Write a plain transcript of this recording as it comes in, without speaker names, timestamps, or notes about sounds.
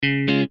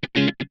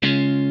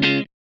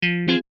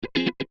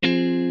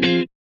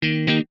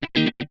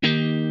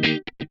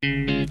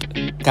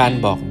การ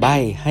บอกใบ้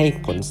ให้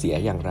ผลเสีย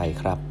อย่างไร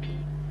ครับ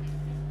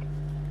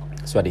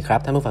สวัสดีครับ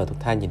ท่านผู้ฟังทุก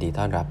ท่านยินดี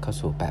ต้อนรับเข้า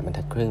สู่8บรร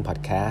ทัดครึ่งพอด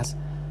แคสต์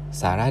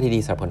สาระดี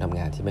ๆสำหรับคนทำ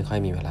งานที่ไม่ค่อย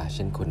มีเวลาเ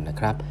ช่นคุณนะ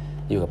ครับ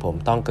อยู่กับผม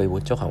ต้องเกยวุ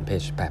ฒิเจ้าของเพ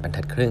จ8บรร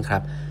ทัดครึ่งครั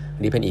บวั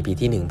นนี้เป็น EP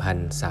ที่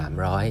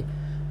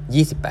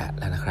1328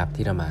แล้วนะครับ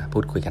ที่เรามาพู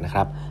ดคุยกันนะค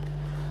รับ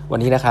วัน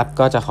นี้นะครับ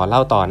ก็จะขอเล่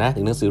าต่อนะ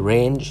ถึงหนังสือ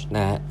Range น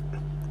ะฮะ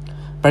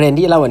ประเด็น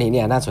ที่เล่าวันนี้เ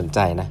นี่ยน่าสนใจ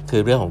นะคื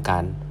อเรื่องของกา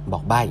รบอ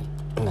กใบ้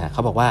นะเข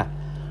าบอกว่า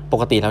ป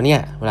กติแล้วเนี่ย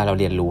เวลาเรา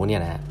เรียนรู้เนี่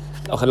ยนะ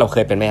เราเค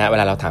ยเป็นไหมฮะเว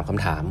ลาเราถามค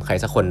ำถามใคร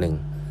สักคนหนึ่ง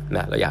น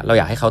ะเราอ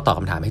ยากให้เขาตอบ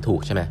คำถามให้ถู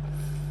กใช่ไหม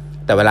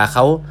แต่เวลาเข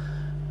า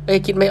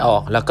คิดไม่ออ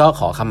กแล้วก็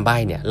ขอคำใบ้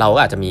เนี่ยเราก็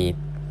อาจจะมี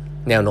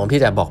แนวโน้ม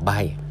ที่จะบอกใบ้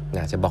น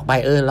ะจะบอกใบ้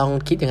ลอง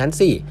คิดอย่างนั้น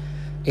สิ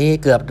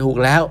เกือบถูก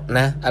แล้วน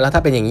ะแล้วถ้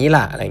าเป็นอย่างนี้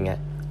ล่ะอะไรเงี้ย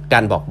กา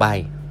รบอกใบ้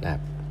นะ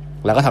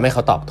แล้วก็ทำให้เข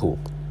าตอบถูก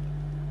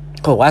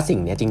เขาบอกว่าสิ่ง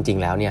นี้จริง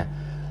ๆแล้วเนี่ย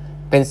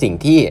เป็นสิ่ง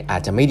ที่อา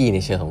จจะไม่ดีใน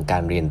เชิงของกา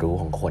รเรียนรู้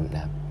ของคนน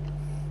ะ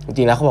จ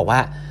ริงๆแล้วเขาบอกว่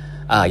า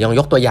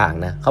ยกตัวอย่าง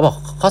นะเขาบอก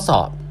ข้อส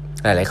อบ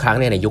หลายๆครั้ง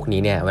เนี่ยในยุค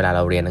นี้เนี่ยเวลาเร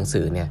าเรียนหนัง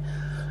สือเนี่ย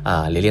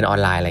หรือเรียนออน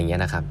ไลน์อะไรเงี้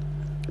ยนะครับ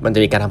มันจะ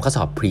มีการทำข้อส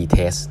อบ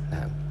pre-test นะ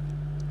ครับ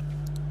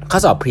ข้อ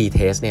สอบ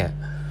pre-test เนี่ย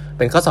เ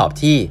ป็นข้อสอบ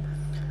ที่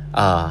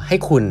ให้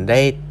คุณได้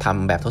ท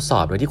ำแบบทดสอ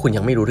บโดยที่คุณ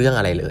ยังไม่รู้เรื่อง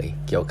อะไรเลย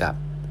เกี่ยวกับ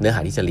เนื้อหา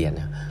ที่จะเรียน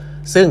นะ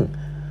ซึ่ง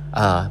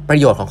ประ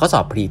โยชน์ของข้อส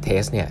อบ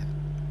pre-test เนี่ย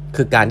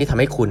คือการที่ทำ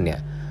ให้คุณเนี่ย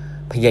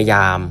พยาย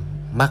าม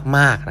ม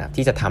ากๆนะ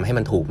ที่จะทำให้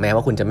มันถูกแม้ว่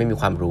าคุณจะไม่มี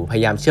ความรู้พย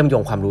ายามเชื่อมโย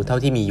งความรู้เท่า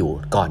ที่มีอยู่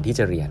ก่อนที่จ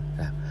ะเรียน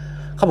นะ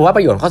เขาบอกว่าป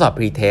ระโยชน์ข้อสอบ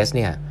pre-test เ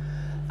นี่ย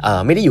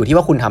ไม่ได้อยู่ที่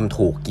ว่าคุณทำ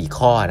ถูกกี่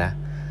ข้อนะ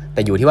แ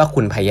ต่อยู่ที่ว่า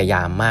คุณพยาย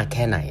ามมากแ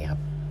ค่ไหนครับ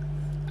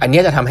อันนี้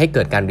จะทำให้เ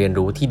กิดการเรียน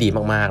รู้ที่ดี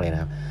มากๆเลยน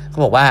ะครับเขา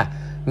บอกว่า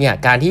เนี่ย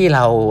การที่เร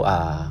า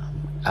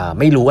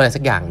ไม่รู้อะไรสั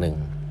กอย่างหนึ่ง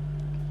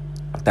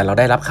แต่เรา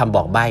ได้รับคำบ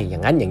อกใบ้อย่า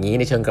งนั้นอย่างนี้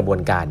ในเชิงกระบวน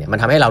การเนี่ยมัน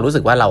ทำให้เรารู้สึ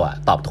กว่าเรา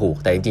ตอบถูก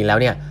แต่จริงๆแล้ว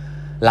เนี่ย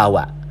เรา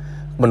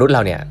มนุษย์เ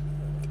ราเนี่ย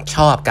ช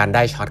อบการไ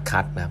ด้ช็อตคั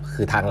ทนะ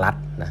คือทางลัด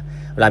นะ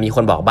เวลามีค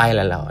นบอกใบ้แ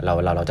ล้ว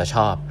เราจะช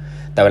อบ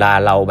แต่เวลา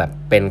เราแบบ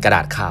เป็นกระด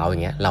าษขาวอย่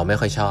างเงี้ยเราไม่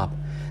ค่อยชอบ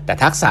แต่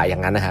ทักษะอย่า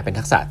งนั้นนะฮะเป็น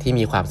ทักษะที่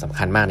มีความสำ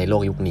คัญมากในโล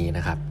กยุคนี้น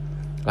ะครับ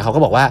แล้วเขา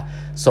ก็บอกว่า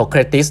โซเคร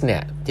ติสเนี่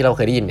ยที่เราเค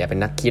ยได้ยินเนี่ยเป็น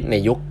นักคิดใน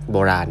ยุคโบ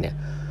ราณเนี่ย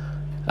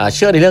เ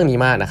ชื่อในเรื่องนี้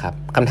มากนะครับ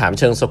คำถาม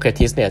เชิงโซเคร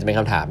ติสเนี่ยจะเป็น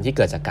คำถามที่เ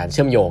กิดจากการเ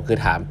ชื่อมโยงคือ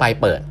ถามปลาย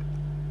เปิด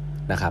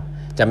นะครับ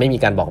จะไม่มี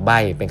การบอกใบ้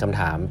เป็นคำ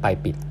ถามปลาย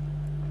ปิด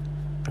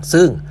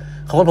ซึ่ง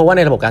เขาก็พบว่าใ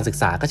นระบบการศึก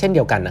ษาก็เช่นเ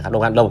ดียวกันนะครับ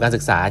ระบบการศึ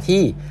กษา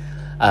ที่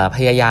พ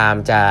ยายาม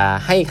จะ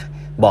ให้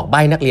บอกใ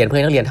บ้นักเรียนเพื่อใ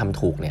ห้นักเรียนท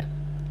ำถูกเนี่ย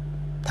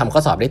ทำข้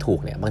อสอบได้ถูก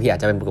เนี่ยบางทีอาจ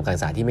จะเป็นระบบการศึ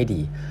กษาที่ไม่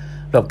ดี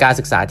ระบบการ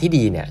ศึกษาที่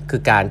ดีเนี่ยคื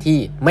อการที่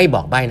ไม่บ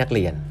อกใบ้นักเ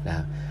รียนนะค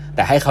รับแ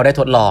ต่ให้เขาได้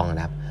ทดลองน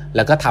ะครับแ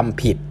ล้วก็ท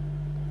ำผิด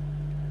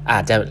อา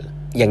จจะ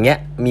อย่างเงี้ย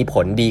มีผ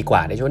ลดีกว่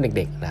าในช่วงเ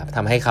ด็กๆนะครับท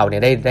ำให้เขาเนี่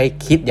ยได้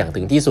คิดอย่าง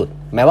ถึงที่สุด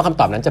แม้ว่าคำ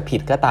ตอบนั้นจะผิ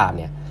ดก็ตามเ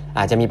นี่ยอ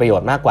าจจะมีประโย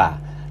ชน์มากกว่า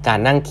การ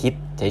นั่งคิด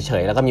เฉ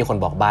ยๆแล้วก็มีคน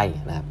บอกใบ้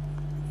นะครับ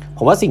ผ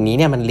มว่าสิ่งนี้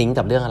เนี่ยมันลิงก์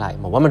กับเรื่องอะไร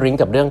ผมว่ามันลิงก์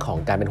กับเรื่องของ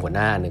การเป็นหัวห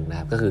น้าหนึ่งนะ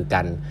ครับก็คือก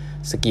าร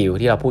สกิล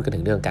ที่เราพูดกันถึ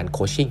งเรื่องการโค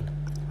ชชิ่ง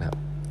นะครับ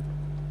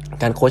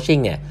การโคชชิ่ง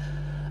เนี่ย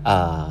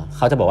เ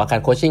ขาจะบอกว่ากา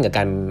รโคชชิ่งกับก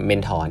ารเม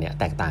นทอร์เนี่ย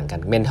แตกต่างกัน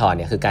เมนทอร์เ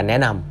นี่ยคือการแนะ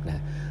นำน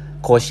ะ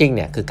โคชชิ่งเ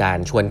นี่ยคือการ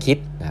ชวนคิด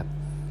นะครับ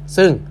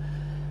ซึ่ง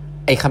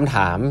ไอ้คำถ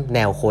ามแน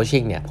วโคช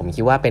ชิ่งเนี่ยผม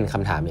คิดว่าเป็นค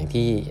ำถามอย่าง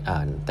ที่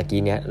ตะ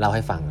กี้เนี้ยเล่าใ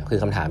ห้ฟังนะคื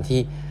อคำถามที่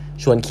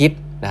ชวนคิด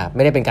นะครับไ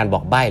ม่ได้เป็นการบ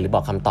อกใบ้หรือบ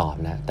อกคำตอบ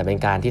นะแต่เป็น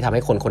การที่ทำใ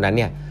ห้คนคนนั้น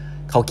เนี่ย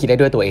เขาคิดได้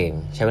ด้วยตัวเอง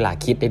ใช้เวลา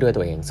คิดได้ด้วย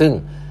ตัวเองซึ่ง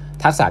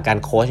ทักษะการ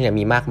โค้ชเนี่ย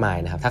มีมากมาย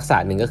นะครับทักษะ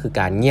หนึ่งก็คือ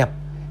การเงียบ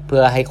เพื่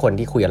อให้คน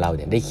ที่คุยกับเราเ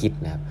นี่ยได้คิด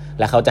นะครับ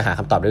และเขาจะหา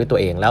คำตอบได้ด้วยตัว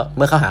เองแล้วเ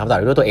มื่อเขาหาคำตอบ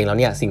ได้ด้วยตัวเองแล้ว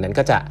เนี่ยสิ่งนั้น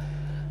ก็จะ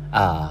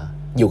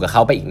อยู่กับเข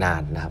าไปอีกนา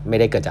นนะครับไม่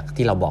ได้เกิดจาก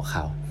ที่เราบอกเข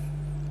า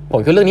ผ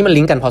มคิดเรื่องนี้มัน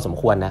ลิงก์กันพอสม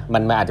ควรนะมั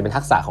นอาจจะเป็น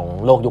ทักษะของ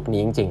โลกยุค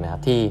นี้จริงๆนะครั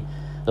บที่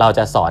เราจ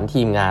ะสอน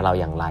ทีมงานเรา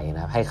อย่างไรน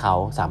ะครับให้เขา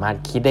สามารถ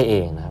คิดได้เอ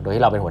งนะโดย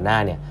ที่เราเป็นหัวหน้า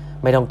เนี่ย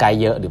ไม่ต้องไกด์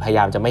เยอะหรือพยาย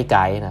ามจะไม่ไก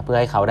ด์นะเพื่อ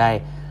ให้เขาได้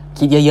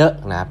คิดเยอะ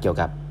ๆนะครับเกี่ยว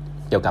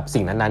กับ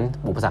สิ่งนั้น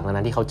ๆอุปสรรค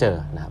นั้นๆที่เขาเจอ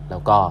นะครับแล้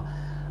วก็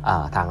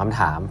ถามคำ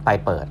ถามไป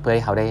เปิดเพื่อใ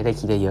ห้เขาได้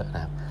คิดเยอะๆน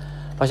ะครับ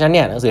เพราะฉะนั้นเ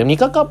นี่ยหนังสือเล่มนี้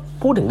ก็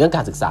พูดถึงเรื่องก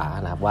ารศึกษา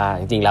นะครับว่า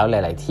จริงๆแล้วห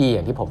ลายๆที่อ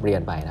ย่างที่ผมเรีย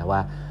นไปนะว่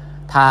า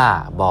ถ้า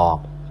บอก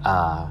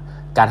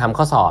การทำ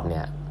ข้อสอบเ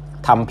นี่ย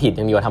ทำผิดอ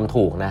ย่างเดียวทำ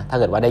ถูกนะถ้า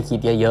เกิดว่าได้คิด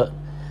เยอะ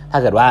ๆถ้า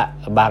เกิดว่า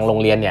บางโรง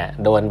เรียนเนี่ย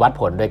โดนวัด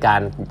ผลโดยการ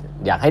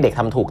อยากให้เด็ก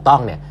ทำถูกต้อ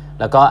งเนี่ย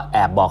แล้วก็แอ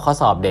บบอกข้อ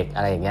สอบเด็กอ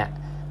ะไรอย่างเงี้ย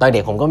ตอนเ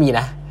ด็กผมก็มี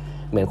นะ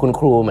เหมือนคุณ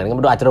ครูเหมือนกับ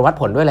อาจจะวัด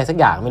ผลด้วยอะไรสัก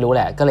อย่างไม่รู้แ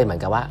หละก็เลยเหมือ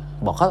นกับว่า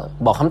บ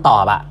อกคำตอ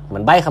บเหมื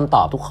อนใบ้คำต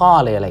อบทุกข้อ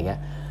เลยอะไรเงี้ย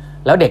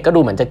แล้วเด็กก็ดู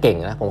เหมือนจะเก่ง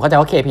นะผมเข้าใจ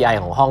ว่า KPI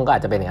ของห้องก็อา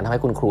จจะเป็นอย่างนั้นทำใ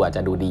ห้คุณครูอาจจ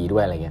ะดูดีด้ว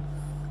ยอะไรเงี้ย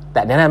แ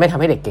ต่นั่นไม่ทำ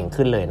ให้เด็กเก่ง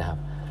ขึ้นเลยนะครับ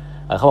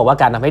เขาบอกว่า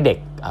การทำให้เด็ก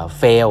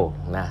fail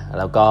นะ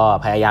แล้วก็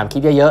พยายามคิ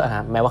ดเยอะๆน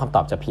ะแม้ว่าคำต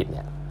อบจะผิดเ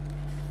นี่ย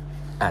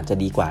อาจจะ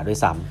ดีกว่าด้วย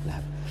ซ้ำนะค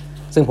รับ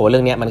ซึ่งผมเรื่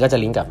องนี้มันก็จะ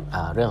ลิงก์กับ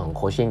เรื่องของโ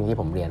คชชิ่งที่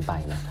ผมเรียนไป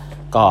นะ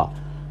ก็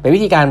เป็นวิ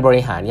ธีการบ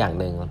ริหารอย่าง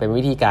หนึ่งเป็น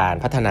วิธีการ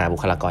พัฒนาบุ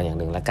คลากรอย่าง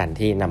หนึ่งและกัน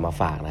ที่นำมา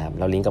ฝากนะครับ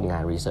เราลิงก์กับงา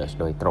นรีเสิร์ช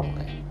โดยตรงเ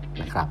ลย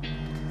นะครับ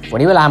วัน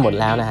นี้เวลาหมด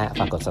แล้วนะฮะฝ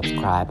ากกด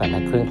subscribe แบบ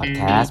นั้นครึ่ง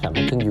podcast แบบ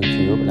นั้นครึ่ง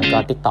YouTube แล้วก็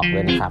TikTok ด้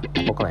วยนะครับ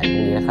พบกันใหม่พ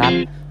รุ่งนี้นะครับ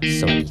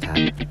สวัสดีครับ